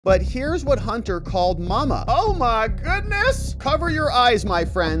But here's what Hunter called Mama. Oh my goodness! Cover your eyes, my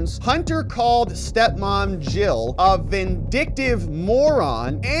friends. Hunter called stepmom Jill a vindictive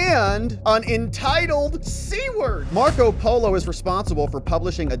moron and an entitled C-word. Marco Polo is responsible for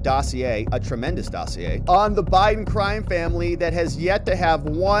publishing a dossier, a tremendous dossier, on the Biden crime family that has yet to have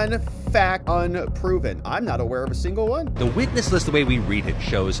one fact unproven. I'm not aware of a single one. The witness list, the way we read it,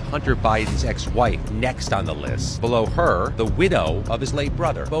 shows Hunter Biden's ex-wife next on the list. Below her, the widow of his late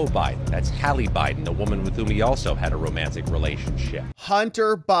brother, Beau Biden. That's Hallie Biden, the woman with whom he also had a romantic relationship.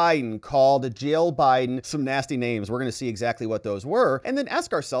 Hunter Biden called Jill Biden some nasty names. We're going to see exactly what those were, and then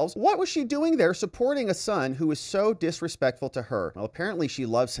ask ourselves, what was she doing there supporting a son who is so disrespectful to her? Well, apparently she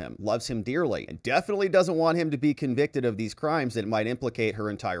loves him dearly, and definitely doesn't want him to be convicted of these crimes that might implicate her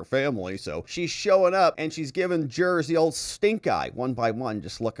entire family. So she's showing up and she's giving jurors the old stink eye one by one,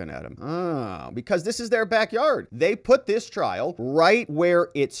 just looking at him. Because this is their backyard. They put this trial right where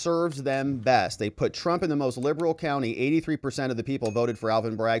it serves them best. They put Trump in the most liberal county. 83% of the people voted for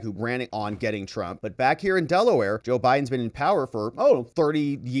Alvin Bragg, who ran it on getting Trump. But back here in Delaware, Joe Biden's been in power for,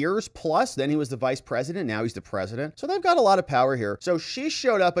 30 years plus. Then he was the vice president. Now he's the president. So they've got a lot of power here. So she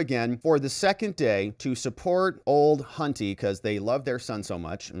showed up again for the second day to support old Hunty because they love their son so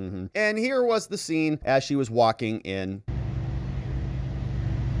much. And here was the scene as she was walking in.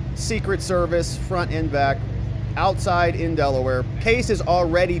 Secret Service, front and back, outside in Delaware. Case has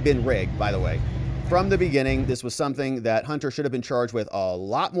already been rigged, by the way. From the beginning, this was something that Hunter should have been charged with a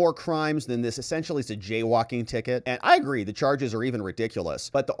lot more crimes than this. Essentially, it's a jaywalking ticket. And I agree, the charges are even ridiculous.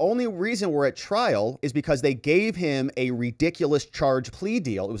 But the only reason we're at trial is because they gave him a ridiculous charge plea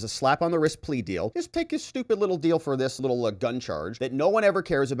deal. It was a slap on the wrist plea deal. Just take his stupid little deal for this little gun charge that no one ever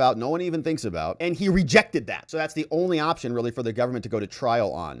cares about, no one even thinks about. And he rejected that. So that's the only option really for the government to go to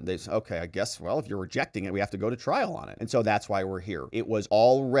trial on. They say, okay, I guess, well, if you're rejecting it, we have to go to trial on it. And so that's why we're here. It was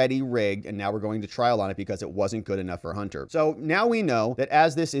already rigged, and now we're going to trial on it because it wasn't good enough for Hunter. So now we know that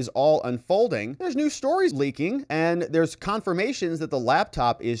as this is all unfolding, there's new stories leaking and there's confirmations that the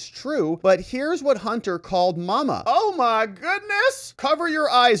laptop is true. But here's what Hunter called Mama. Oh my goodness! Cover your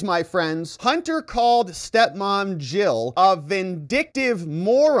eyes, my friends. Hunter called stepmom Jill a vindictive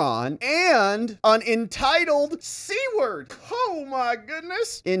moron and an entitled C-word. Oh my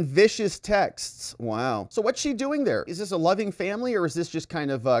goodness! In vicious texts. Wow. So what's she doing there? Is this a loving family, or is this just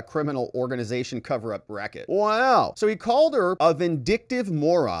kind of a criminal organization cover-up racket? Wow. So he called her a vindictive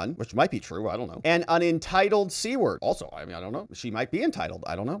moron, which might be true, I don't know, and an entitled C-word. Also, I mean, I don't know. She might be entitled,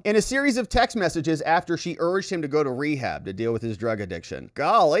 I don't know. In a series of text messages after she urged him to go to rehab to deal with his drug addiction.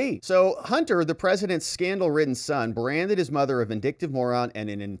 Golly. So Hunter, the president's scandal-ridden son, branded his mother a vindictive moron and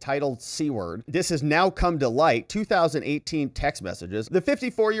an entitled C-word. This has now come to light. 2018 text messages. The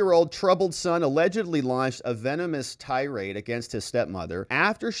 54-year-old troubled son allegedly launched a venomous tirade against his stepmother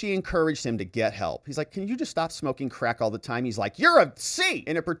after she encouraged him to get help. He's like, can you just stop smoking crack all the time? He's like, you're a C!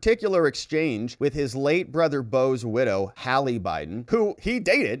 In a particular exchange with his late brother Beau's widow, Hallie Biden, who he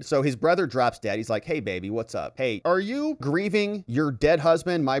dated. So his brother drops dead. He's like, hey, baby, what's up? Hey, are you grieving your dead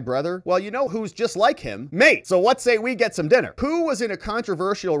husband, my brother? Well, you know who's just like him? Me! So what say we get some dinner? Who was in a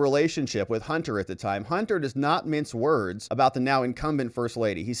controversial relationship with Hunter at the time? Hunter does not mince words about the now incumbent first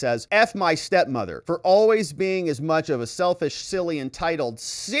lady. He says, F my stepmother for always being as much of a selfish, silly, entitled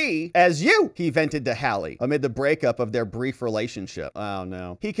C as you, he vented to Hallie amid the breakup of their brief relationship. Oh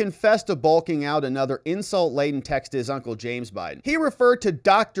no. He confessed to bulking out another insult-laden text to his uncle James Biden. He referred to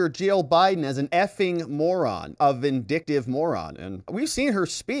Dr. Jill Biden as an effing moron, a vindictive moron. And we've seen her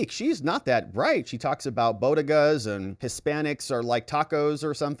speak. She's not that bright. She talks about bodegas and Hispanics are like tacos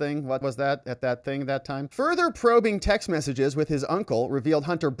or something. What was that at that thing that time? Further probing text messages with his uncle revealed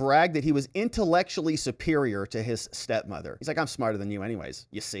Hunter bragged that he was intellectually superior to his stepmother. He's like, I'm smarter than you anyways,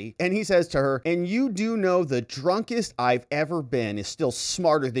 you see? And he says to her, and you do know the drunkest I've ever been is still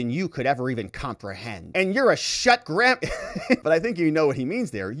smarter than you could ever even comprehend. And you're a shut but I think you know what he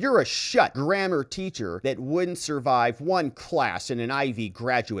means there. You're a shut grammar teacher that wouldn't survive one class in an Ivy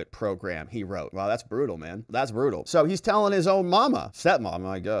graduate program, he wrote. Wow, that's brutal, man. That's brutal. So he's telling his own mama, stepmom,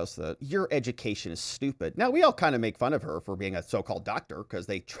 I guess, that your education is stupid. Now, we all kind of make fun of her for being a so-called doctor because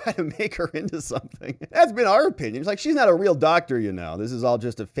they try to make her into something. That's been our opinion. It's like, she's not a real doctor, you know. This is all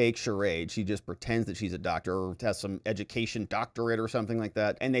just a fake charade. she just pretends that she's a doctor or has some education doctorate or something like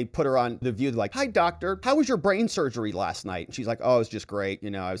that. And they put her on The View. They're like, hi, doctor. How was your brain surgery last night? And she's like, oh, it was just great. You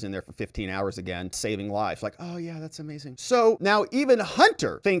know, I was in there for 15 hours again, saving lives. Like, oh, yeah, that's amazing. So now even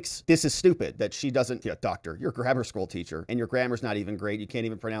Hunter thinks this is stupid, that she doesn't, yeah, doctor, you're a grammar school teacher and your grammar's not even great. You can't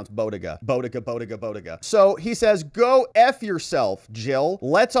even pronounce bodega. Bodega, bodega, bodega. So he says, go F yourself, Jill.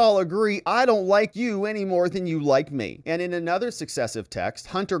 Let's all agree I don't like you any more than you like me. And in another successive text,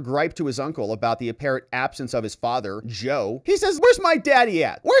 Hunter griped to his uncle about the apparent absence of his father, Joe. He says, where's my daddy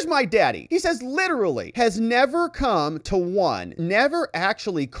at? Where's my daddy? He says, literally, has never come to one, never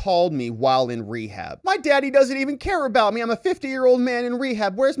actually called me while in rehab. My daddy doesn't even care about me. I'm a 50-year-old man in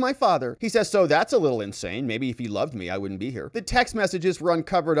rehab. Where's my father? He says, so that's a little insane. Maybe if he loved me, I wouldn't be here. The text messages were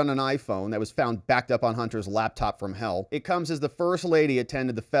uncovered on an iPhone that was found backed up on Hunter's laptop from hell. It comes as the first lady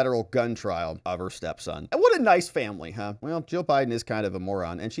attended the federal gun trial of her stepson. And what a nice family, huh? Well, Jill Biden is kind of a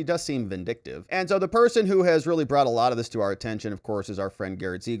moron, and she does seem vindictive. And so the person who has really brought a lot of this to our attention, of course, is our friend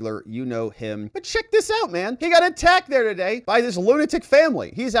Garrett Ziegler. You know him. But check this out, man. He got attacked there today by this lunatic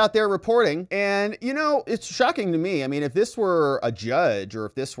family. He's out there reporting, and you know, it's shocking to me. I mean, if this were a judge or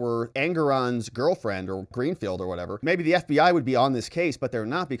if this were Engeron's girlfriend or Greenfield or whatever, maybe the FBI would be on this case, but they're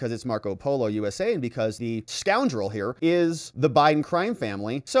not because it's Marco Polo USA and because the scoundrel here is the Biden crime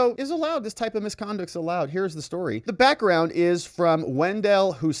family. So is allowed, this type of misconduct's allowed. Here's the story. The background is from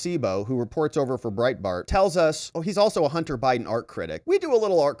Wendell Husibo, who reports over for Breitbart, tells us, oh, he's also a Hunter Biden art critic. We do a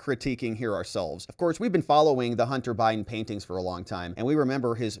little art critiquing here ourselves. Of course, we've been following the Hunter Biden paintings for a long time, and we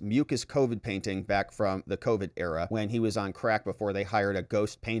remember his mucus COVID painting back from the COVID era when he was on crack before they hired a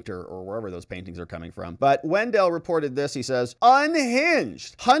ghost painter or wherever those paintings are coming from. But Wendell reported this. He says,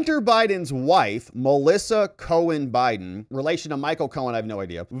 unhinged. Hunter Biden's wife, Melissa Cohen Biden, relation to Michael Cohen, I have no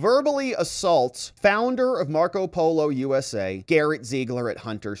idea, verbally assaults founder of Marco Polo USA, Garrett Ziegler, at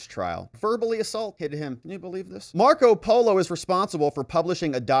Hunter's trial. Verbally assault hit him. Can you believe this? Marco Polo is responsible for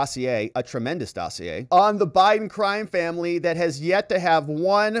publishing a dossier, a tremendous dossier, on the Biden crime family that has yet to have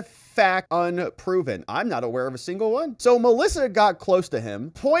one fact unproven. I'm not aware of a single one. So Melissa got close to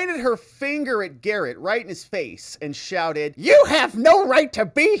him, pointed her finger at Garrett right in his face and shouted, you have no right to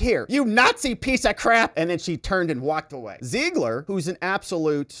be here, you Nazi piece of crap. And then she turned and walked away. Ziegler, who's an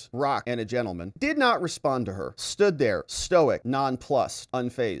absolute rock and a gentleman, did not respond to her. Stood there, stoic, nonplussed,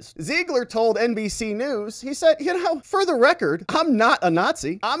 unfazed. Ziegler told NBC News, he said, you know, for the record, I'm not a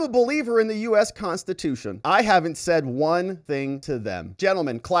Nazi. I'm a believer in the U.S. Constitution. I haven't said one thing to them.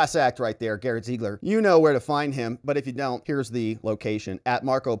 Gentlemen, class act right there, Garrett Ziegler. You know where to find him, but if you don't, here's the location, at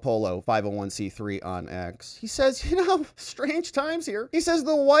Marco Polo 501c3 on X. He says, you know, strange times here. He says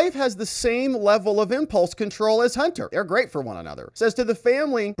the wife has the same level of impulse control as Hunter. They're great for one another. Says to the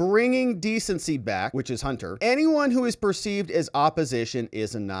family, bringing decency back, which is Hunter, anyone who is perceived as opposition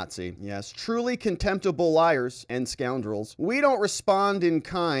is a Nazi. Yes, truly contemptible liars and scoundrels. We don't respond in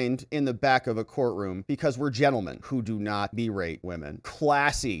kind in the back of a courtroom because we're gentlemen who do not berate women.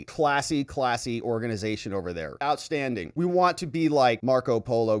 Classy organization over there. Outstanding. We want to be like Marco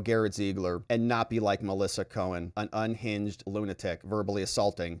Polo, Garrett Ziegler, and not be like Melissa Cohen, an unhinged lunatic verbally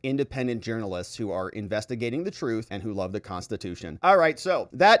assaulting independent journalists who are investigating the truth and who love the Constitution. All right, so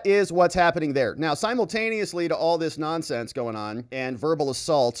that is what's happening there. Now, simultaneously to all this nonsense going on and verbal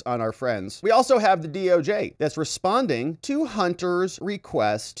assaults on our friends, we also have the DOJ that's responding to Hunter's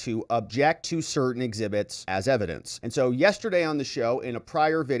request to object to certain exhibits as evidence. And so yesterday on the show, in a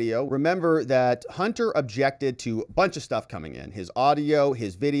prior video, remember that Hunter objected to a bunch of stuff coming in. His audio,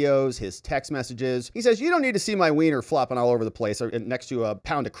 his videos, his text messages. He says, you don't need to see my wiener flopping all over the place next to a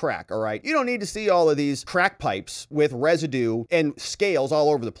pound of crack, all right? You don't need to see all of these crack pipes with residue and scales all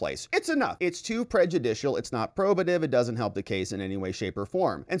over the place. It's enough. It's too prejudicial. It's not probative. It doesn't help the case in any way, shape, or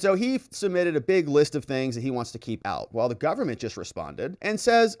form. And so he submitted a big list of things that he wants to keep out. Well, the government just responded and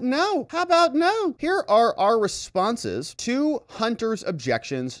says, no. How about no? Here are our responses to Hunter's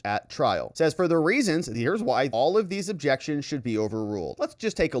objections at trial. It says, for the reasons, here's why all of these objections should be overruled. Let's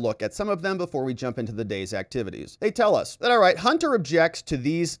just take a look at some of them before we jump into the day's activities. They tell us that, all right, Hunter objects to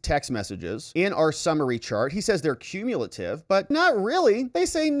these text messages in our summary chart. He says they're cumulative, but not really. They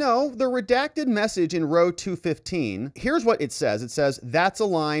say, no, the redacted message in row 215, here's what it says. It says, that's a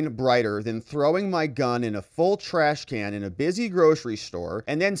line brighter than throwing my gun in a full trash can in a busy grocery store,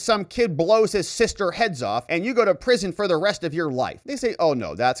 and then some kid blows his sister heads off, and you go to prison for the rest of your life. They say, oh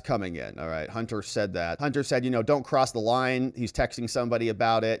no, that's coming in. All right. Hunter said that. Hunter said, don't cross the line. He's texting somebody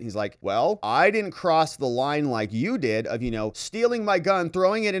about it. He's like, well, I didn't cross the line like you did of, stealing my gun,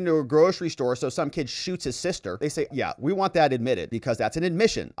 throwing it into a grocery store so some kid shoots his sister. They say, yeah, we want that admitted because that's an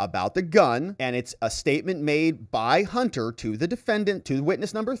admission about the gun. And it's a statement made by Hunter to the defendant, to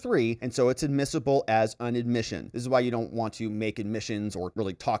witness number 3. And so it's admissible as an admission. This is why you don't want to make admissions or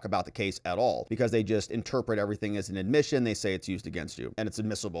really talk about the case at all, because they just interpret everything as an admission. They say it's used against you and it's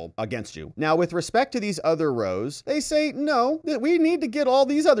admissible against you. Now, with respect to these other rows, they say, no, that we need to get all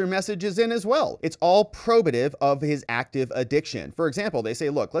these other messages in as well. It's all probative of his active addiction. For example, they say,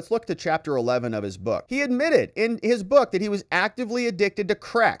 look, let's look to chapter 11 of his book. He admitted in his book that he was actively addicted to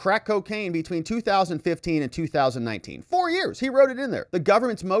crack cocaine between 2015 and 2019. 4 years. He wrote it in there. The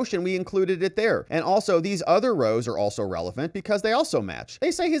government's motion, we included it there. And also these other rows are also relevant because they also match.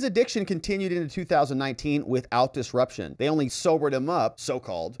 They say his addiction continued into 2019 without disruption. They only sobered him up,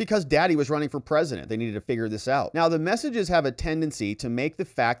 so-called, because daddy was running for president. They needed to figure this out. Now, the messages have a tendency to make the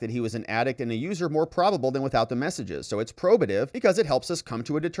fact that he was an addict and a user more probable than without the messages. So it's probative because it helps us come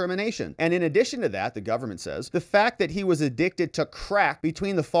to a determination. And in addition to that, the government says, the fact that he was addicted to crack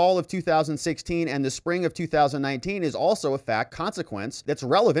between the fall of 2016 and the spring of 2019 is also a fact consequence that's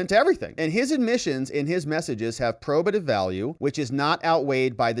relevant to everything. And his admissions in his messages have probative value, which is not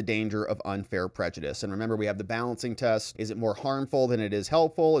outweighed by the danger of unfair prejudice. And remember, we have the balancing test. Is it more harmful than it is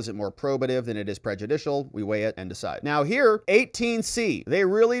helpful? Is it more probative than it is prejudicial? We weigh it and decide. Now here, 18C, they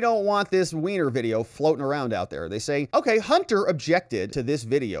really don't want this wiener video floating around out there. They say, okay, Hunter objected to this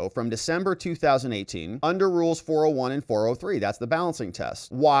video from December 2018 under rules 401 and 403. That's the balancing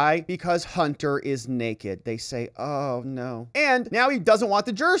test. Why? Because Hunter is naked. They say, oh no. And now he doesn't want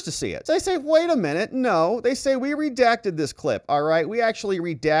the jurors to see it. So they say, wait a minute. No, they say we redacted this clip. All right. We actually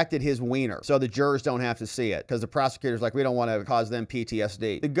redacted his wiener so the jurors don't have to see it because the prosecutor's like, we don't want to cause them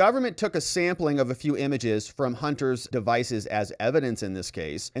PTSD. The government took a sampling of a few images from Hunter's devices as evidence in this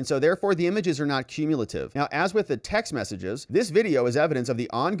case. And so therefore the images are not cumulative. Now, as with the text messages, this video is evidence of the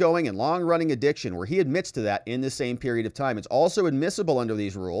ongoing and long-running addiction where he admits to that in the same period of time. It's also admissible under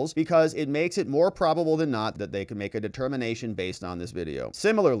these rules because it makes it more probable than not that they can make a determination based on this video.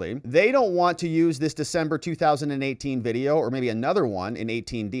 Similarly, they don't want to use this December 2018 video or maybe another one in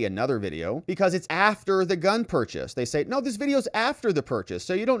 18D, another video, because it's after the gun purchase. They say, no, this video's after the purchase,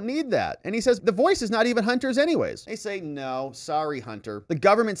 so you don't need that. And he says, the voice is not even Hunter's anyways. They say, no, sorry, Hunter. The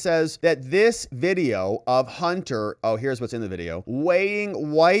government says that this video of Hunter, oh, here's what's in the video,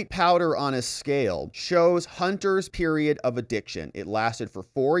 weighing white powder on a scale shows Hunter's period of addiction. It lasted for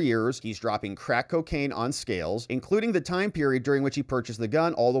 4 years. He's dropping crack cocaine on scales, including the time period during which he purchased the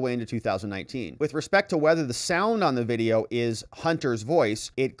gun all the way into 2019. With respect to whether the sound on the video is Hunter's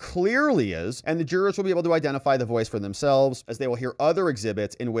voice, it clearly is, and the jurors will be able to identify the voice for themselves as they will hear other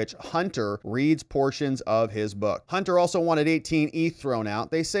exhibits in which Hunter reads portions of his book. Hunter also wanted 18E thrown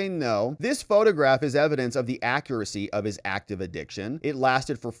out. They say no. This photograph is evidence of the accuracy of his active addiction. It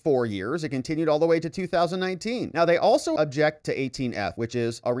lasted for 4 years. It continued all the way to 2019. Now, they also object to 18F, which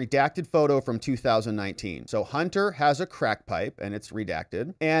is a redacted photo from 2019. So Hunter has a crack pipe and it's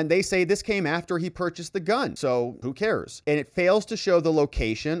redacted. And they say this came after he purchased the gun. So who cares? And it fails to show the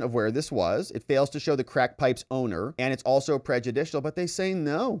location of where this was. It fails to show the crack pipe's owner. And it's also prejudicial, but they say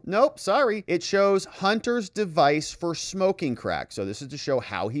no. Nope, sorry. It shows Hunter's device for smoking crack. So this is to show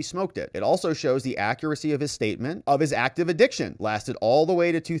how he smoked it. It also shows the accuracy of his statement of his active addiction. Lasted all the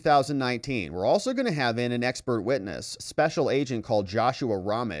way to 2019. We're also going to have in an expert witness, special agent called Joshua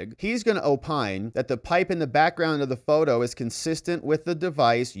Romig. He's going to opine that the pipe in the background of the photo is consistent with the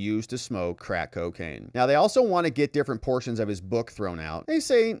device used to smoke crack cocaine. Now, they also want to get different portions of his book thrown out. They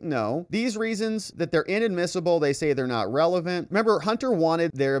say no. These reasons that they're inadmissible, they say they're not relevant. Remember, Hunter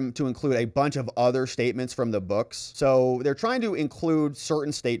wanted them to include a bunch of other statements from the books. So they're trying to include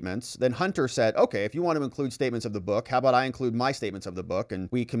certain statements. Then Hunter said, okay, if you want to include statements of the book, how about I include my statements of the book and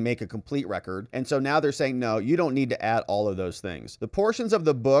we can make a complete record. And so now they're saying, no, you don't need to add all of those things. The portions of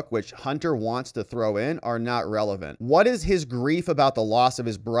the book which Hunter wants to throw in are not relevant. What does his grief about the loss of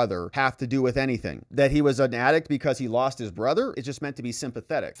his brother have to do with anything? That he was an addict because he lost his brother? It's just meant to be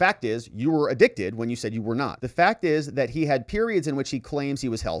sympathetic. Fact is, you were addicted when you said you were not. The fact is that he had periods in which he claims he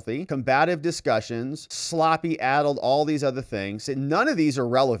was healthy, combative discussions, sloppy, addled, all these other things. And none of these are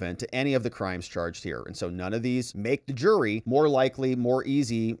relevant to any of the crimes charged here. And so none of these make the jury more likely, more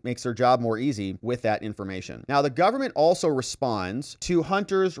easy, makes their job more easy with that information. Now, the government also responds to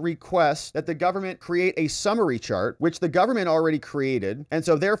Hunter's request that the government create a summary chart, which the government already created. And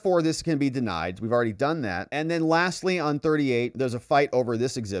so therefore this can be denied. We've already done that. And then lastly, on 38, there's a fight over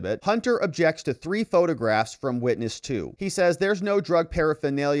this exhibit. Hunter objects to 3 photographs from witness 2. He says there there's no drug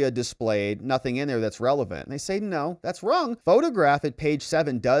paraphernalia displayed, nothing in there that's relevant. And they say, no, that's wrong. Photograph at page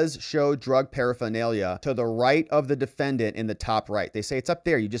 7 does show drug paraphernalia to the right of the defendant in the top right. They say it's up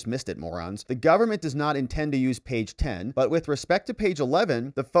there. You just missed it, morons. The government does not intend to use page 10, but with respect to page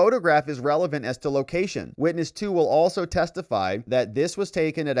 11, the photograph is relevant as to location. Witness 2 will also testify that this was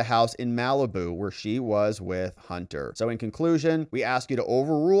taken at a house in Malibu where she was with Hunter. So in conclusion, we ask you to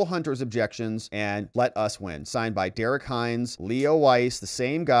overrule Hunter's objections and let us win. Signed by Derek Hines, Leo Weiss, the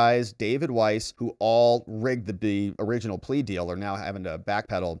same guys, David Weiss, who all rigged the original plea deal, are now having to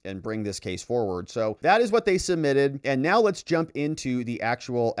backpedal and bring this case forward. So that is what they submitted. And now let's jump into the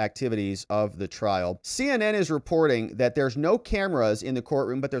actual activities of the trial. CNN is reporting that there's no cameras in the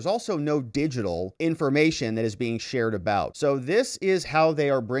courtroom, but there's also no digital information that is being shared about. So this is how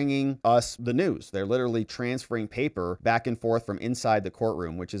they are bringing us the news. They're literally transferring paper back and forth from inside the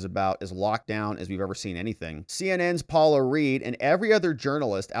courtroom, which is about as locked down as we've ever seen anything. CNN's Paula Reed and every other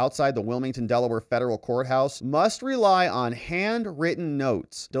journalist outside the Wilmington, Delaware federal courthouse must rely on handwritten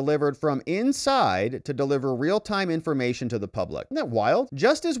notes delivered from inside to deliver real-time information to the public. Isn't that wild?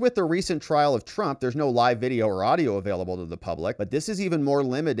 Just as with the recent trial of Trump, there's no live video or audio available to the public, but this is even more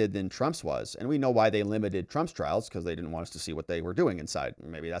limited than Trump's was. And we know why they limited Trump's trials, because they didn't want us to see what they were doing inside.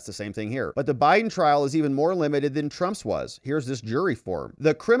 Maybe that's the same thing here. But the Biden trial is even more limited than Trump's was. Here's this jury form.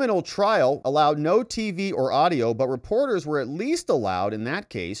 The criminal trial allowed no TV or audio, but reporters were at least allowed in that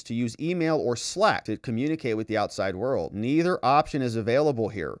case to use email or Slack to communicate with the outside world. Neither option is available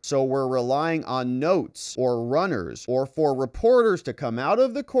here. So we're relying on notes or runners or for reporters to come out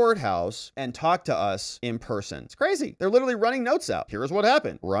of the courthouse and talk to us in person. It's crazy. They're literally running notes out. Here's what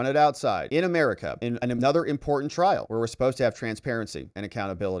happened. Run it outside. In America, in another important trial where we're supposed to have transparency and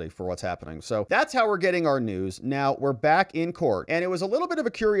accountability for what's happening. So that's how we're getting our news. Now we're back in court. And it was a little bit of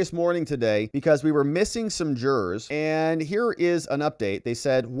a curious morning today because we were missing some jurors. And here is an update. They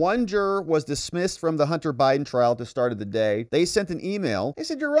said one juror was dismissed from the Hunter Biden trial at the start of the day. They sent an email. They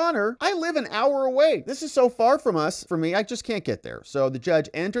said, Your Honor, I live an hour away. This is so far from me, I just can't get there. So the judge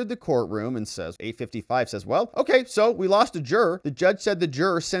entered the courtroom and says, 8:55 says, well, okay, so we lost a juror. The judge said the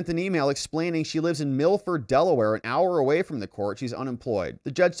juror sent an email explaining she lives in Milford, Delaware, an hour away from the court. She's unemployed.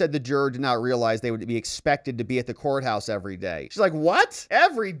 The judge said the juror did not realize they would be expected to be at the courthouse every day. She's like, what?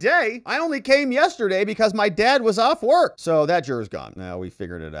 Every day? I only came yesterday because my dad was off work. So that juror's gone. Now we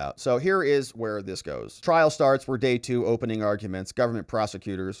figured it out. So here is where this goes. Trial starts. We're day 2, opening arguments. Government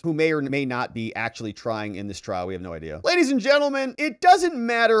prosecutors who may or may not be actually trying in this trial. We have no idea. Ladies and gentlemen, it doesn't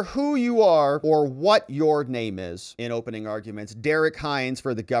matter who you are or what your name is in opening arguments. Derek Hines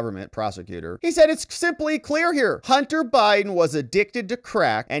for the government prosecutor. He said it's simply clear here. Hunter Biden was addicted to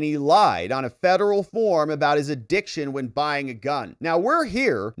crack and he lied on a federal form about his addiction when buying a gun. Now we're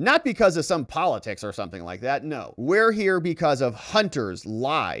here not because of some politics or something like that. No, we're here because of Hunter's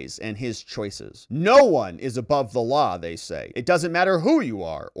lies and his choices. No one is above the law, they say. It doesn't matter who you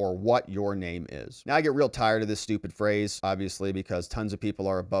are or what your name is. Now I get real tired of this stupid phrase, obviously, because tons of people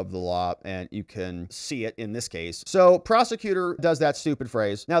are above the law and you can see it in this case. So prosecutor does that stupid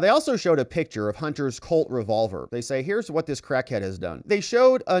phrase. Now they also showed a picture of Hunter's Colt revolver. They say, here's what this crackhead has done. They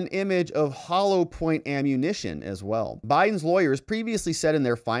showed an image of hollow point ammunition as well. Biden's lawyers previously said in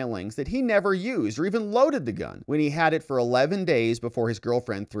their filings that he never used or even loaded the gun when he had it for 11 days before his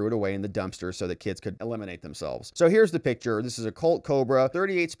girlfriend threw it away in the dumpster so that kids could eliminate themselves. So here's the picture. This is a Colt Cobra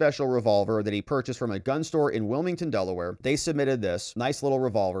 38 special revolver that he purchased from a gun store in Wilmington, Delaware. They submitted this nice little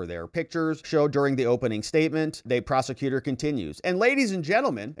revolver there. Pictures showed during the opening statement. The prosecutor continues. And ladies and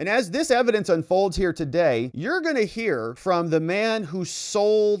gentlemen, and as this evidence unfolds here today, you're going to hear from the man who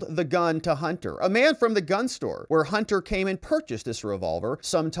sold the gun to Hunter, a man from the gun store where Hunter came and purchased this revolver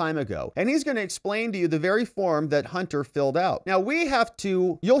some time ago. And he's going to explain to you the very form that Hunter filled out. Now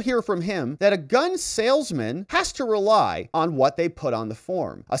you'll hear from him that a gun salesman has to rely on what they put on the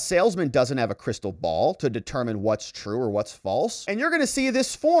form. A salesman doesn't have a crystal ball to determine what's true or what's false. And you're going to see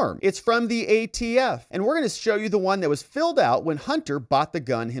this form. It's from the ATF. And we're going to show you the one that was filled out when Hunter bought the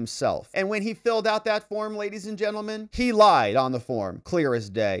gun himself. And when he filled out that form, ladies and gentlemen, he lied on the form, clear as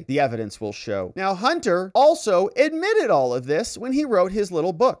day. The evidence will show. Now, Hunter also admitted all of this when he wrote his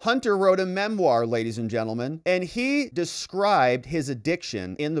little book. Hunter wrote a memoir, ladies and gentlemen, and he described his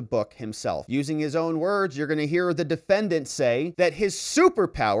addiction in the book himself. Using his own words, you're going to hear the defendant say that his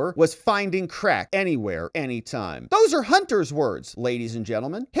superpower was finding crack anywhere, anytime. Those are Hunter's words, ladies and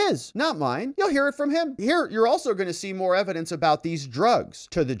gentlemen. His, not mine. You'll hear it from him. Here, you're also going to see more evidence about these drugs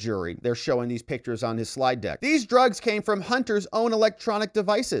to the jury. They're showing these pictures on his slide deck. These drugs came from Hunter's own electronic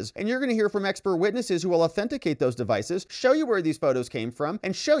devices, and you're going to hear from expert witnesses who will authenticate those devices, show you where these photos came from,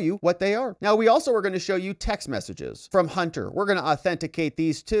 and show you what they are. Now, we also are going to show you text messages messages from Hunter. We're going to authenticate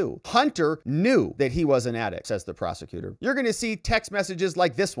these too. Hunter knew that he was an addict, says the prosecutor. You're going to see text messages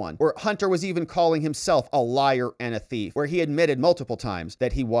like this one, where Hunter was even calling himself a liar and a thief, where he admitted multiple times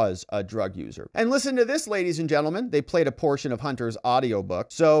that he was a drug user. And listen to this, ladies and gentlemen. They played a portion of Hunter's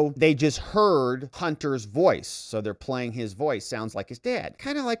audiobook, so they just heard Hunter's voice. So they're playing his voice. Sounds like his dad.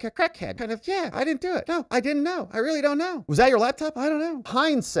 Kind of like a crackhead. Kind of, yeah, I didn't do it. No, I didn't know. I really don't know. Was that your laptop? I don't know.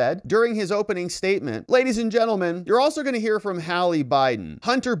 Hines said during his opening statement, ladies and gentlemen, you're also going to hear from Hallie Biden,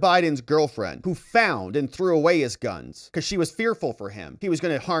 Hunter Biden's girlfriend, who found and threw away his guns because she was fearful for him. He was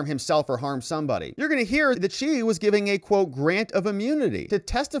going to harm himself or harm somebody. You're going to hear that she was giving a, quote, grant of immunity to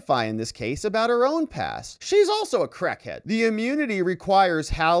testify in this case about her own past. She's also a crackhead. The immunity requires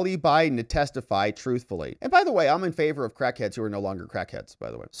Hallie Biden to testify truthfully. And by the way, I'm in favor of crackheads who are no longer crackheads,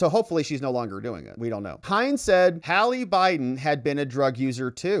 by the way. So hopefully she's no longer doing it. We don't know. Hines said Hallie Biden had been a drug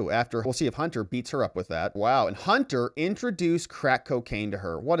user too. After, we'll see if Hunter beats her up with that. Wow. And Hunter introduced crack cocaine to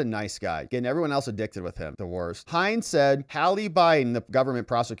her. What a nice guy. Getting everyone else addicted with him. The worst. Hines said Hallie Biden, the government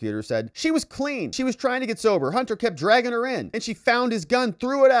prosecutor, said she was clean. She was trying to get sober. Hunter kept dragging her in and she found his gun,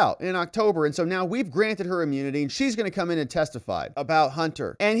 threw it out in October. And so now we've granted her immunity and she's going to come in and testify about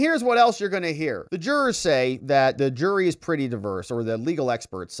Hunter. And here's what else you're going to hear. The jurors say that the jury is pretty diverse, or the legal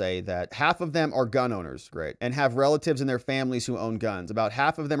experts say that half of them are gun owners, great, and have relatives in their families who own guns. About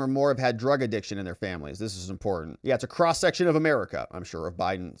half of them or more have had drug addiction in their families. This is important. Yeah, it's a cross-section of America, I'm sure, of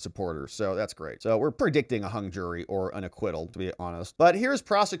Biden supporters. So that's great. So we're predicting a hung jury or an acquittal, to be honest. But here's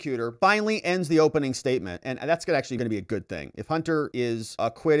prosecutor finally ends the opening statement, and that's actually going to be a good thing. If Hunter is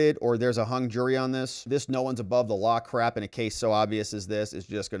acquitted or there's a hung jury on this no one's above the law crap in a case so obvious as this is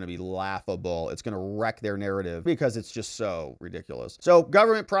just going to be laughable. It's going to wreck their narrative because it's just so ridiculous. So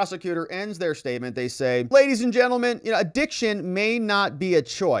government prosecutor ends their statement. They say, ladies and gentlemen, addiction may not be a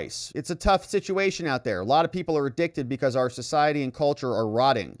choice. It's a tough situation out there. A lot of people are addicted because our society and culture are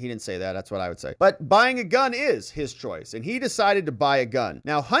rotting. He didn't say that. That's what I would say. But buying a gun is his choice, and he decided to buy a gun.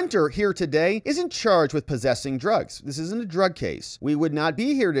 Now, Hunter here today isn't charged with possessing drugs. This isn't a drug case. We would not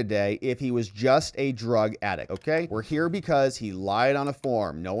be here today if he was just a drug addict, okay? We're here because he lied on a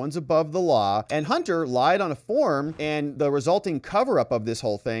form. No one's above the law. And Hunter lied on a form, and the resulting cover-up of this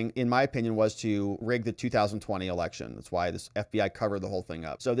whole thing, in my opinion, was to rig the 2020 election. That's why this FBI covered the whole thing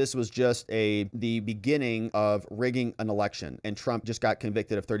up. So this was just the beginning of rigging an election, and Trump just got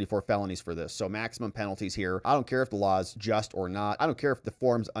convicted of 34 felonies for this. So maximum penalties here. I don't care if the law is just or not. I don't care if the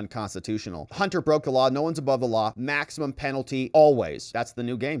form's unconstitutional. Hunter broke the law. No one's above the law. Maximum penalty always. That's the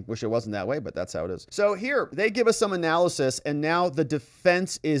new game. Wish it wasn't that way, but that's how it is. So here, they give us some analysis, and now the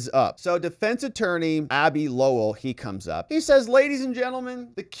defense is up. So defense attorney Abby Lowell, he comes up. He says, ladies and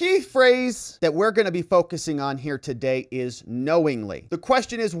gentlemen, the key phrase that we're going to be focusing on here today is knowingly. The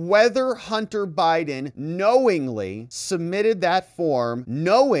question is whether Hunter Biden knowingly submitted that form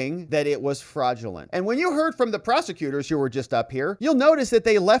knowing that it was fraudulent. And when you heard from the prosecutors who were just up here, you'll notice that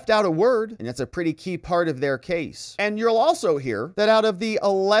they left out a word, and that's a pretty key part of their case. And you'll also hear that out of the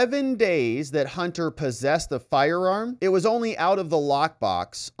 11 days that Hunter possessed the firearm, it was only out of the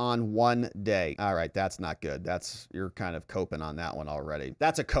lockbox on one day. All right, that's not good. You're kind of coping on that one already.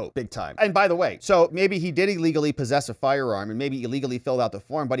 That's a cope, big time. And by the way, so maybe he did illegally possess a firearm and maybe illegally filled out the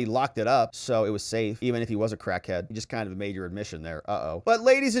form, but he locked it up, so it was safe, even if he was a crackhead. You just kind of made your admission there. Uh-oh. But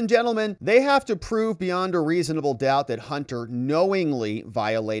ladies and gentlemen, they have to prove beyond a reasonable doubt that Hunter knowingly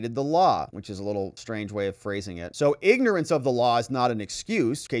violated the law, which is a little strange way of phrasing it. So ignorance of the law is not an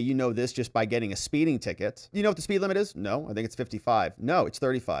excuse. Okay, you know this just by getting a speeding ticket. You know what the speed limit is? No, I think it's 55. No, it's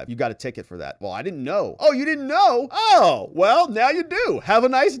 35. You got a ticket for that. Well, I didn't know. Oh, you didn't know? Oh, well, now you do. Have a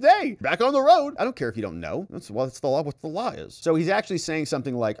nice day. Back on the road. I don't care if you don't know. It's the law, what the law is. So he's actually saying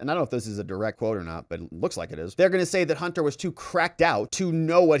something like, and I don't know if this is a direct quote or not, but it looks like it is. They're going to say that Hunter was too cracked out to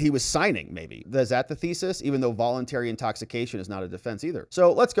know what he was signing, maybe. Is that the thesis? Even though voluntary intoxication is not a defense either.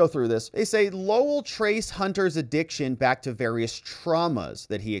 So let's go through this. They say Lowell traced Hunter's addiction back to various traumas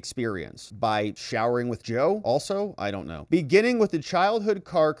that he experienced by showering with Joe. Also, I don't know. Beginning with the childhood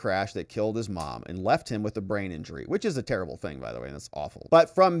car crash that killed his mom and left him with a brain injury, which is a terrible thing, by the way. That's awful.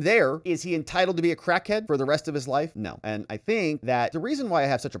 But from there, is he entitled to be a crackhead for the rest of his life? No. And I think that the reason why I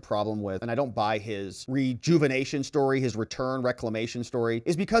have such a problem with, and I don't buy his rejuvenation story, his return reclamation story,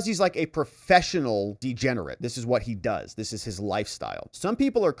 is because he's like a professional degenerate. This is what he does. This is his lifestyle. Some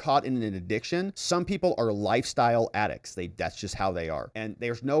people are caught in an addiction. Some people are lifestyle addicts. That's just how they are. And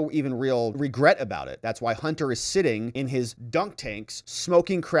there's no even real regret about it. That's why Hunter is sitting in his dunk tanks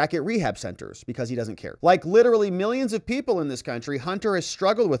smoking crack at rehab centers, because he doesn't care. Like literally millions of people in this country, Hunter has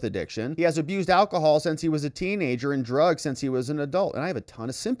struggled with addiction. He has abused alcohol since he was a teenager and drugs since he was an adult. And I have a ton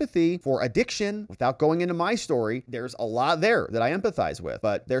of sympathy for addiction. Without going into my story, there's a lot there that I empathize with,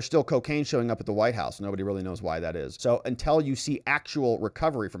 but there's still cocaine showing up at the White House. Nobody really knows why that is. So until you see actual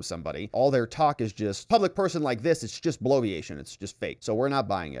recovery from somebody, all their talk is just public person like this. It's just bloviation. It's just fake. So we're not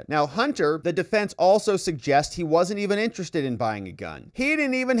buying it. Now, Hunter, the defense also suggests he wasn't even interested in buying a gun. He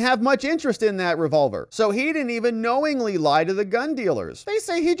didn't even have much interest in that revolver. So he didn't even knowingly lie to the gun dealers. They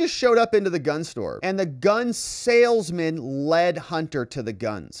say he just showed up into the gun store and the gun salesman led Hunter to the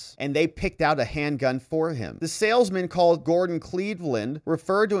guns and they picked out a handgun for him. The salesman, called Gordon Cleveland,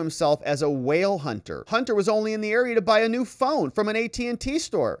 referred to himself as a whale hunter. Hunter was only in the area to buy a new phone from an AT&T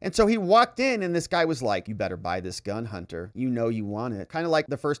store. And so he walked in and this guy was like, "You better buy this gun, Hunter. You know you want it." Kind of like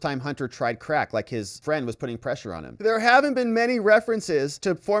the first time Hunter tried crack, like his friend was putting pressure on him. There haven't been many references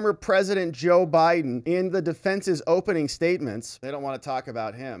to former President Joe Biden in the defense's opening statements. They don't want to talk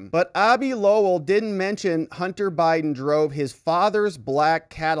about him. But Abby Lowell didn't mention Hunter Biden drove his father's black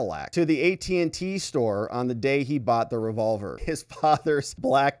Cadillac to the AT&T store on the day he bought the revolver. His father's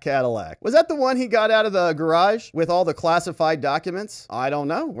black Cadillac. Was that the one he got out of the garage with all the classified documents? I don't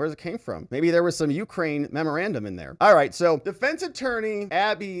know where it came from. Maybe there was some Ukraine memorandum in there. All right, so defense attorney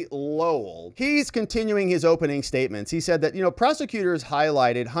Abby Lowell, he's continuing his opening statements. He said that, prosecutors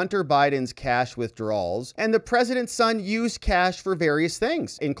highlighted Hunter Biden's cash withdrawals, and the president's son used cash for various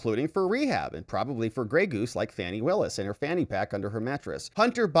things, including for rehab and probably for Grey Goose like Fannie Willis and her fanny pack under her mattress.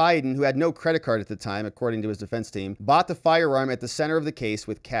 Hunter Biden, who had no credit card at the time, according to his defense team, bought the firearm at the center of the case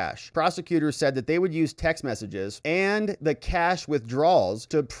with cash. Prosecutors said that they would use text messages and the cash withdrawals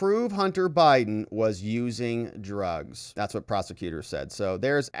to prove Hunter Biden was using drugs. That's what prosecutors said. So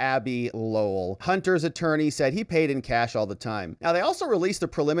there's Abby Lowell. Hunter's attorney said he paid in cash all the time. Now, they also released the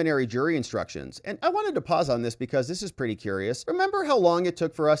preliminary jury instructions. And I wanted to pause on this because this is pretty curious. Remember how long it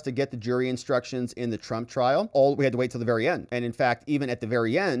took for us to get the jury instructions in the Trump trial? We had to wait till the very end. And in fact, even at the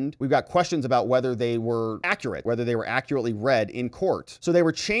very end, we've got questions about whether they were accurate, whether they were accurately read in court. So they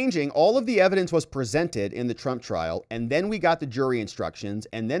were changing. All of the evidence was presented in the Trump trial. And then we got the jury instructions.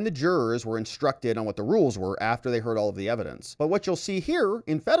 And then the jurors were instructed on what the rules were after they heard all of the evidence. But what you'll see here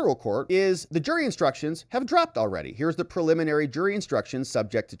in federal court is the jury instructions have dropped already. Here's the preliminary jury instructions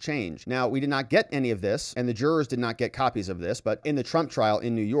subject to change. Now, we did not get any of this, and the jurors did not get copies of this, but in the Trump trial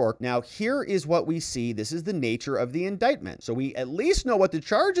in New York. Now, here is what we see. This is the nature of the indictment. So we at least know what the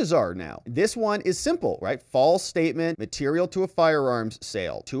charges are now. This one is simple, right? False statement, material to a firearms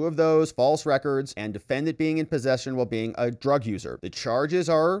sale. 2 of those, false records, and defendant being in possession while being a drug user. The charges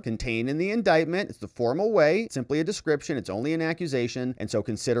are contained in the indictment. It's the formal way. It's simply a description. It's only an accusation, and so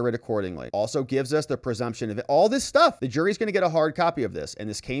consider it accordingly. Also gives us the presumption of it. All this stuff, the jury's going to get a hard copy of this, and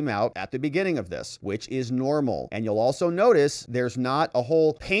this came out at the beginning of this, which is normal. And you'll also notice there's not a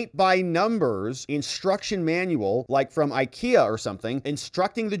whole paint by numbers instruction manual like from IKEA or something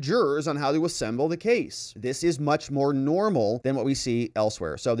instructing the jurors on how to assemble the case. This is much more normal than what we see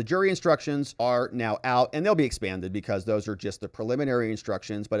elsewhere. So the jury instructions are now out, and they'll be expanded because those are just the preliminary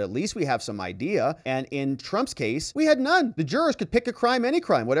instructions, but at least we have some idea. And in Trump's case, we had none. The jurors could pick a crime, any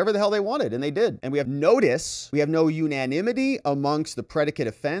crime, whatever the hell they wanted, and they did. And we have notice. We have no unanimity amongst the predicate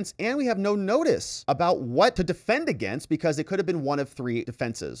offense, and we have no notice about what to defend against because it could have been one of 3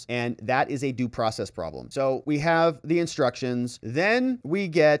 defenses, and that is a due process problem. So we have the instructions, then we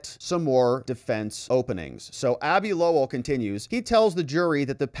get some more defense openings. So Abby Lowell continues. He tells the jury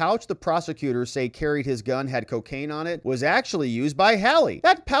that the pouch the prosecutors say carried his gun had cocaine on it was actually used by Hallie.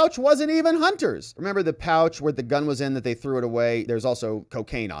 That pouch wasn't even Hunter's. Remember the pouch where the gun was in that they threw it away? There's also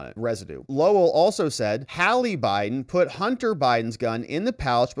cocaine on it, residue. Lowell also said Hallie Biden put Hunter Biden's gun in the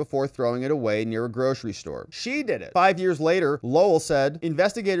pouch before throwing it away near a grocery store. She did it. 5 years later, Lowell said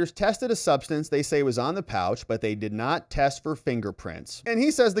investigators tested a substance they say was on the pouch, but they did not test for fingerprints. And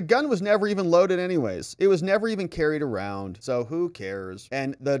he says the gun was never even loaded anyways. It was never even carried around. So who cares?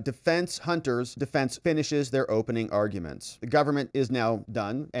 And the defense, Hunter's defense, finishes their opening arguments. The government is now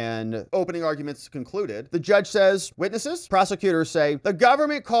done and opening arguments concluded. The judge says, witnesses? Prosecutors say, the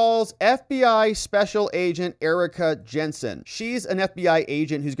government calls FBI Special Agent Erica Jensen. She's an FBI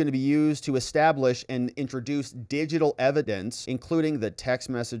agent who's going to be used to establish and introduce digital evidence, including the text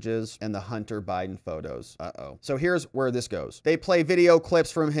messages and the Hunter Biden photos. So here's where this goes. They play video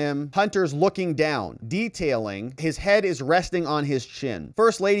clips from him. Hunter's looking down, detailing his head is resting on his chin.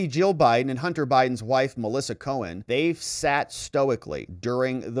 First Lady Jill Biden and Hunter Biden's wife, Melissa Cohen, they've sat stoically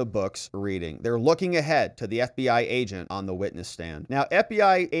during the book's reading. They're looking ahead to the FBI agent on the witness stand. Now,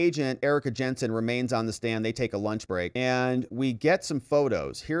 FBI agent Erica Jensen remains on the stand. They take a lunch break, and we get some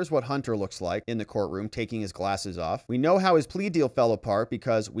photos. Here's what Hunter looks like in the courtroom, taking his glasses off. We know how his plea deal fell apart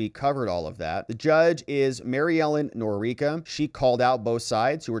because we covered all of that. The judge is Mary Ellen Norica. She called out both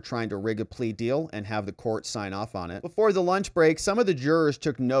sides who were trying to rig a plea deal and have the court sign off on it. Before the lunch break, some of the jurors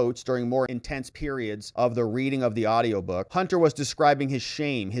took notes during more intense periods of the reading of the audiobook. Hunter was describing his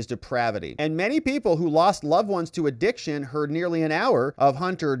shame, his depravity. And many people who lost loved ones to addiction heard nearly an hour of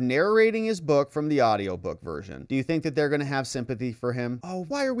Hunter narrating his book from the audiobook version. Do you think that they're going to have sympathy for him? Oh,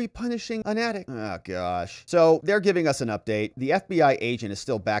 why are we punishing an addict? Oh, gosh. So they're giving us an update. The FBI agent is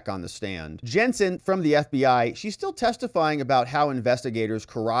still back on the stand. Jensen from the FBI, she's still testifying about how investigators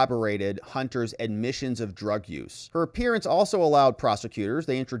corroborated Hunter's admissions of drug use. Her appearance also allowed prosecutors.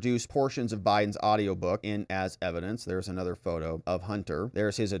 They introduced portions of Biden's audiobook in as evidence. There's another photo of Hunter.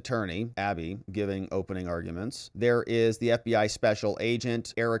 There's his attorney, Abby, giving opening arguments. There is the FBI special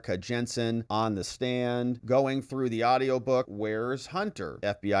agent, Erica Jensen, on the stand, going through the audiobook. Where's Hunter?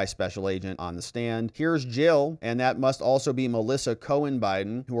 FBI special agent on the stand. Here's Jill, and that must also be Melissa Cohen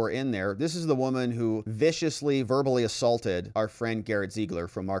Biden, who are in there. This is the woman who viciously, verbally assaulted our friend Garrett Ziegler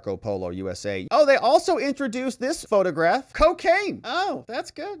from Marco Polo USA. Oh, they also introduced this photograph. Cocaine. Oh,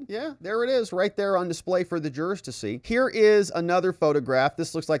 that's good. Yeah, there it is, right there on display for the jurors to see. Here is another photograph.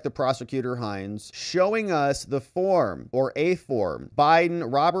 This looks like the prosecutor Hines showing us the form, or a form.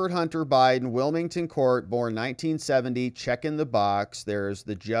 Biden, Robert Hunter Biden, Wilmington Court, born 1970, check in the box. There's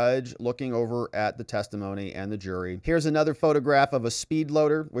the judge looking over at the testimony and the jury. Here's another photograph of a speed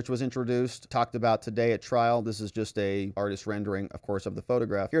loader, which was introduced, talked about today at trial. This is just a artist rendering, of course, of the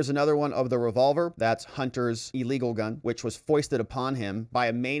photograph. Here's another one of the revolver. That's Hunter's illegal gun, which was foisted upon him by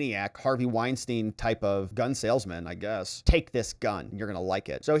a maniac, Harvey Weinstein type of gun salesman, I guess. Take this gun. You're going to like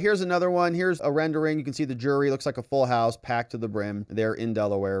it. So here's another one. Here's a rendering. You can see the jury. Looks like a full house, packed to the brim. They're in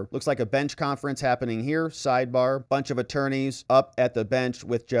Delaware. Looks like a bench conference happening here. Sidebar. Bunch of attorneys up at the bench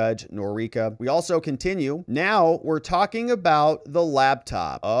with Judge Norica. We also continue. Now we're talking about the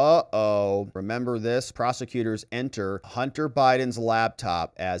laptop. Uh-oh. Remember this? Prosecutors enter Hunter Biden's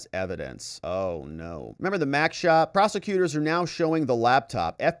laptop as evidence. Oh, no. Remember the Mac shop? Prosecutors are now showing the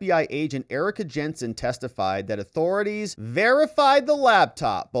laptop. FBI agent Erica Jensen testified that authorities verified the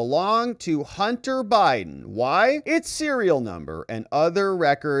laptop belonged to Hunter Biden. Why? Its serial number and other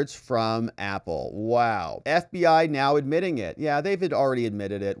records from Apple. Wow. FBI now admitting it. Yeah, they've already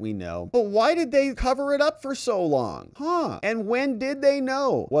admitted it. We know. But why did they cover it up for so long? Huh. And when did they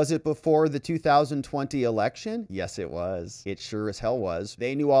know? Was it before the 2020 election? Yes, it was. It sure as hell was.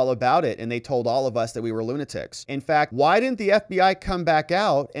 They knew all about it, and they told all of us that we were lunatics. In fact, why didn't the FBI come back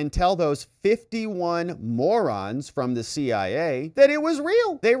out and tell those 51 morons from the CIA that it was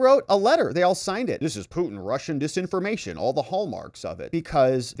real? They wrote a letter. They all signed it. This is Putin, Russian disinformation, all the hallmarks of it,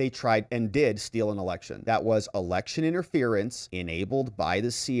 because they tried and did steal an election. That was election interference enabled by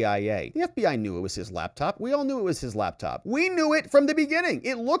the CIA. The FBI knew it was his laptop. We all knew it was his laptop. We knew it from the beginning.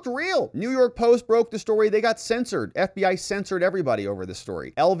 It looked real. New York Post broke the story. They got censored. FBI censored everybody over this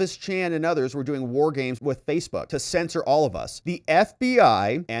story. Elvis Chan and others were doing war games with Facebook to censor all of us. The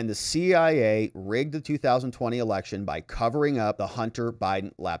FBI and the CIA rigged the 2020 election by covering up the Hunter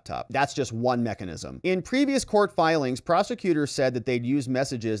Biden laptop. That's just one mechanism. In previous court filings, prosecutors said that they'd used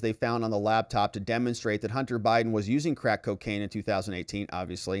messages they found on the laptop to demonstrate that Hunter Biden was using crack cocaine in 2018,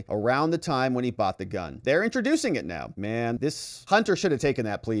 obviously, around the time when he bought the gun. They're introducing it now. Man, this Hunter should have taken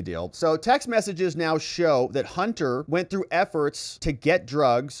that plea deal. So text messages now show that Hunter went through efforts to get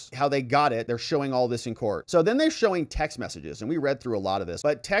drugs, how they got it. They're showing all this in court. So then they're showing text messages, and we read through a lot of this,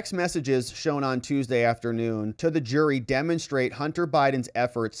 but text messages shown on Tuesday afternoon to the jury demonstrate Hunter Biden's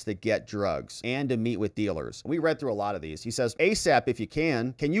efforts to get drugs and to meet with dealers. We read through a lot of these. He says, ASAP if you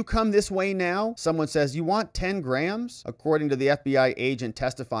can you come this way now? Someone says, you want 10 grams? According to the FBI agent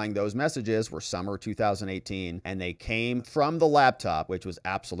testifying, those messages were summer 2018, and they came from the laptop, which was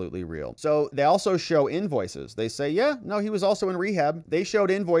absolutely real. So they also show invoices. They say, yeah, no, he was also in rehab. They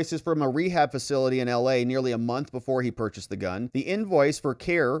showed invoices from a rehab facility in LA nearly a month before he purchased the gun. The invoice for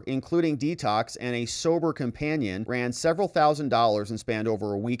care, including detox and a sober companion, ran several $1,000s and spanned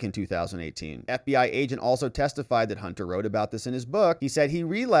over a week in 2018. FBI agent also testified that Hunter wrote about this in his book. He said he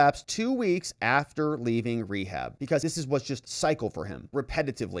relapsed 2 weeks after leaving rehab because this was just cycle for him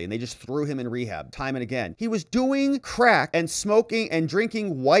repetitively, and they just threw him in rehab time and again. He was doing crack and smoking and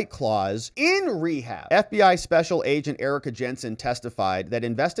drinking White Claws in rehab. FBI special agent Erica Jensen testified that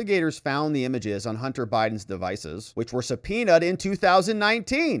investigators found the images on Hunter Biden's devices, which were subpoenaed in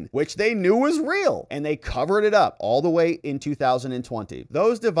 2019, which they knew was real, and they covered it up all the way in 2020.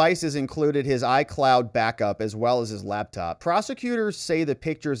 Those devices included his iCloud backup as well as his laptop. Prosecutors say the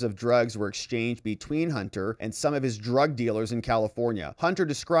pictures of drugs were exchanged between Hunter and some of his drug dealers in California. Hunter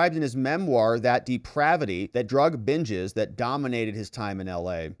described in his memoir that depravity, that drug binges that dominated his time in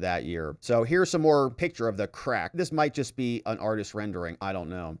LA that year. So here's some more picture of the crack. This might just be an artist rendering. wondering. I don't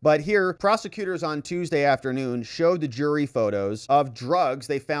know. But here, prosecutors on Tuesday afternoon showed the jury photos of drugs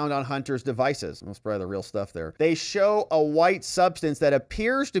they found on Hunter's devices. That's probably the real stuff there. They show a white substance that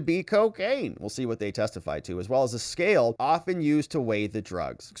appears to be cocaine. We'll see what they testify to, as well as a scale often used to weigh the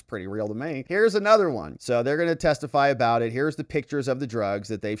drugs. Looks pretty real to me. Here's another one. So they're going to testify about it. Here's the pictures of the drugs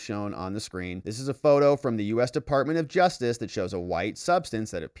that they've shown on the screen. This is a photo from the U.S. Department of Justice that shows a white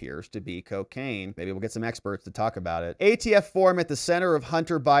substance that appears to be cocaine. Maybe we'll get some experts to talk about it. ATF form at the center of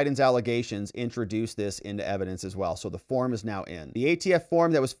Hunter Biden's allegations introduced this into evidence as well. So the form is now in. The ATF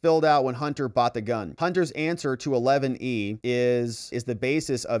form that was filled out when Hunter bought the gun. Hunter's answer to 11E is the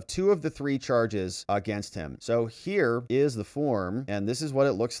basis of 2 of the 3 charges against him. So here is the form, and this is what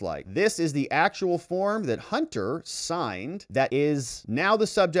it looks like. This is the actual form that Hunter signed that is now the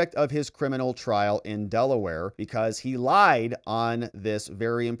subject of his criminal trial in Delaware because he lied on this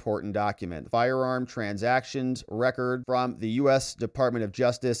very important document. Firearm transactions record from the U.S. Department of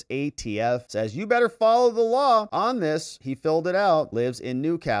Justice, ATF, says you better follow the law on this. He filled it out, lives in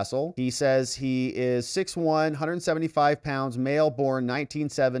Newcastle. He says he is 6'1", 175 pounds, male, born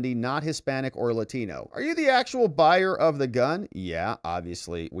 1970, not Hispanic or Latino. Are you the actual buyer of the gun? Yeah,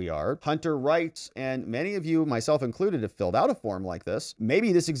 obviously we are. Hunter writes, and many of you, myself included, have filled out a form like this.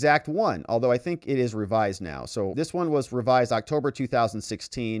 Maybe this exact one, although I think it is revised now. So this one was revised October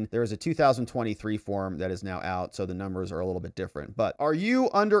 2016. There is a 2023 form that is now out, so the numbers are a little bit different. But are you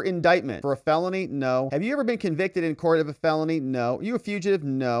under indictment for a felony? No. Have you ever been convicted in court of a felony? No. Are you a fugitive?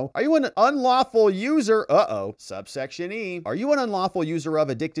 No. Are you an unlawful user? Uh-oh. Subsection E. Are you an unlawful user of,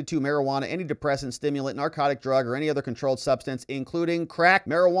 addicted to marijuana, any depressant, stimulant, narcotic drug, or any other controlled substance, including crack?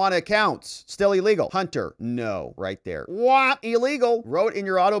 Marijuana counts. Still illegal. Hunter, no. Right there. What? Illegal. Wrote in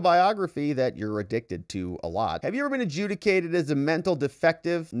your autobiography that you're addicted to a lot. Have you ever been adjudicated as a mental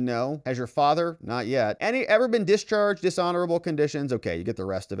defective? No. Has your father? Not yet. Ever been discharged? Dishonorable conditions? Okay, you get the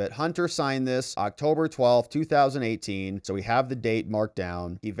rest of it. Hunter signed this October 12th, 2018. So we have the date marked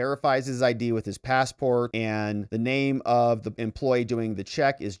down. He verifies his ID with his passport, and the name of the employee doing the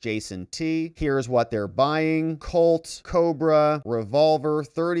check is Jason T. Here's what they're buying. Colt, Cobra, revolver,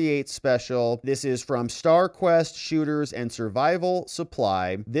 38 special. This is from StarQuest Shooters and Survival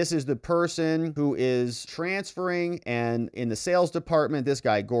Supply. This is the person who is transferring, and in the sales department, this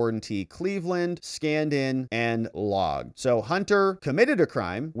guy, Gordon T. Cleveland, scanned in and logged. So Hunter committed a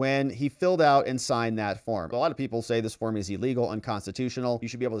crime when he filled out and signed that form. A lot of people say this form is illegal, unconstitutional. You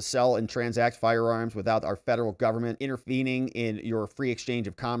should be able to sell and transact firearms without our federal government intervening in your free exchange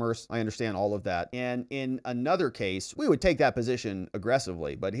of commerce. I understand all of that. And in another case, we would take that position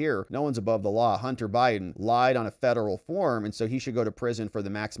aggressively. But here, no one's above the law. Hunter Biden lied on a federal form, and so he should go to prison for the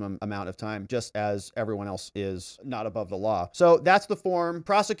maximum amount of time, just as everyone else is not above the law. So that's the form.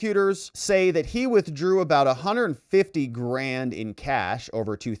 Prosecutors say that he withdrew about 150 grand in cash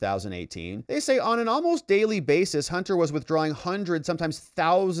over 2018. They say on an almost daily basis, Hunter was withdrawing hundreds, sometimes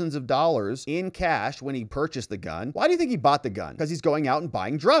thousands of dollars in cash when he purchased the gun. Why do you think he bought the gun? Because he's going out and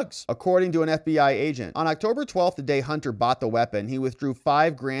buying drugs, according to an FBI agent. On October 12th, the day Hunter bought the weapon, he withdrew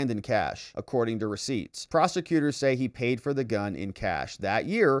 5 grand in cash, according to receipts. Prosecutors say he paid for the gun in cash. That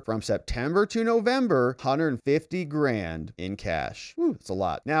year, from September to November, 150 grand in cash. Whew, that's a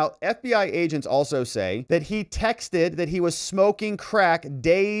lot. Now, FBI agents also say that he texted that he was smoking crack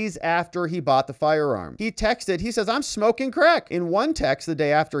days after he bought the firearm. He says, I'm smoking crack. In one text the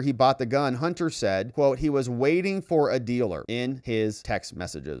day after he bought the gun, Hunter said, quote, he was waiting for a dealer in his text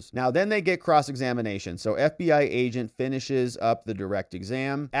messages. Now, then they get cross-examination. So FBI agent finishes up the direct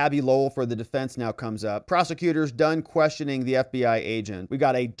exam. Abby Lowell for the defense now comes up. Prosecutors done questioning the FBI agent. We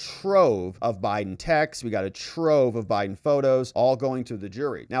got a trove of Biden texts. We got a trove of Biden photos, all going to the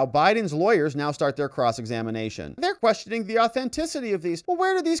jury. Now, Biden's lawyers now start their cross-examination. They're questioning the authenticity of these. Well,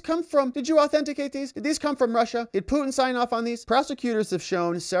 where did these come from? Did you authenticate these? Did these come from Russia? Did Putin sign off on these? Prosecutors have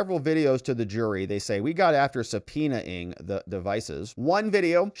shown several videos to the jury. They say we got after subpoenaing the devices. One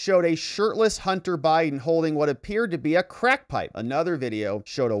video showed a shirtless Hunter Biden holding what appeared to be a crack pipe. Another video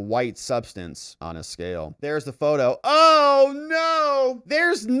showed a white substance on a scale. There's the photo. Oh no!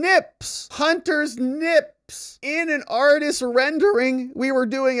 There's nips! Hunter's nips! In an artist rendering. We were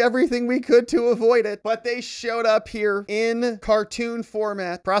doing everything we could to avoid it, but they showed up here in cartoon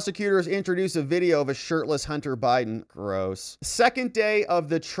format. Prosecutors introduced a video of a shirtless Hunter Biden. Gross. Second day of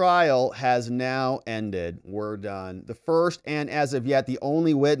the trial has now ended. We're done. The first and as of yet the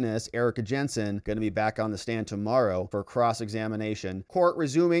only witness, Erica Jensen, going to be back on the stand tomorrow for cross-examination. Court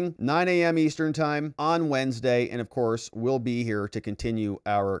resuming 9 a.m. Eastern time on Wednesday, and of course we'll be here to continue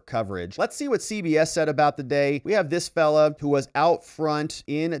our coverage. Let's see what CBS said about the day. We have this fella who was out front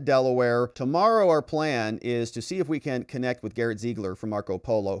in Delaware. Tomorrow, our plan is to see if we can connect with Garrett Ziegler from Marco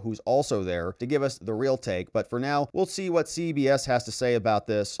Polo, who's also there, to give us the real take. But for now, we'll see what CBS has to say about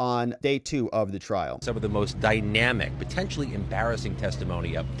this on day 2 of the trial. Some of the most dynamic, potentially embarrassing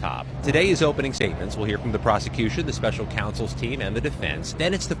testimony up top. Today is opening statements. We'll hear from the prosecution, the special counsel's team, and the defense.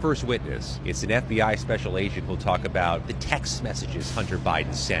 Then it's the first witness. It's an FBI special agent who'll talk about the text messages Hunter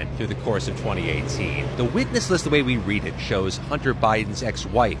Biden sent through the course of 2018. The witness list, the way we read it, shows Hunter Biden's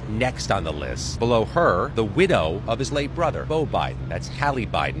ex-wife next on the list. Below her, the widow of his late brother, Beau Biden. That's Hallie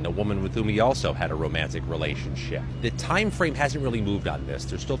Biden, a woman with whom he also had a romantic relationship. The time frame hasn't really moved on this.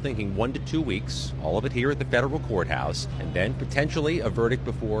 They're still thinking 1 to 2 weeks, all of it here at the federal courthouse, and then potentially a verdict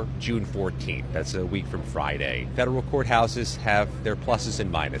before June 14th. That's a week from Friday. Federal courthouses have their pluses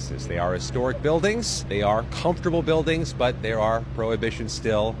and minuses. They are historic buildings. They are comfortable buildings, but there are prohibitions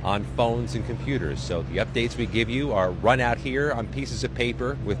still on phones and computers. So the updates we give you are run out here on pieces of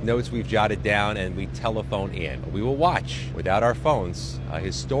paper with notes we've jotted down, and we telephone in. We will watch without our phones a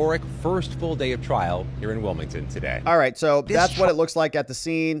historic first full day of trial here in Wilmington today. All right, so that's what it looks like at the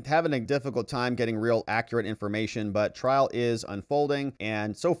scene. Having a difficult time getting real accurate information, but trial is unfolding,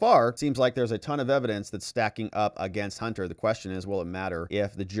 and so far it seems like there's a ton of evidence that's stacking up against Hunter. The question is, will it matter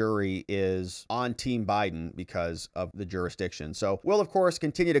if the jury is on Team Biden because of the jurisdiction? So we'll, of course,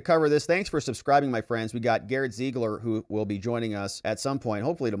 continue to cover this. Thanks for subscribing, my friends. We got Garrett Ziegler, who will be joining us at some point,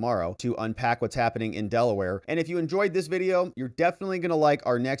 hopefully tomorrow, to unpack what's happening in Delaware. And if you enjoyed this video, you're definitely going to like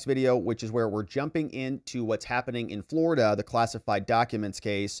our next video, which is where we're jumping into what's happening in Florida, the classified documents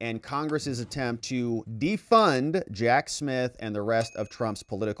case, and Congress's attempt to defund Jack Smith and the rest of Trump's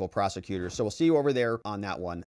political prosecutors. So we'll see you over there on that one.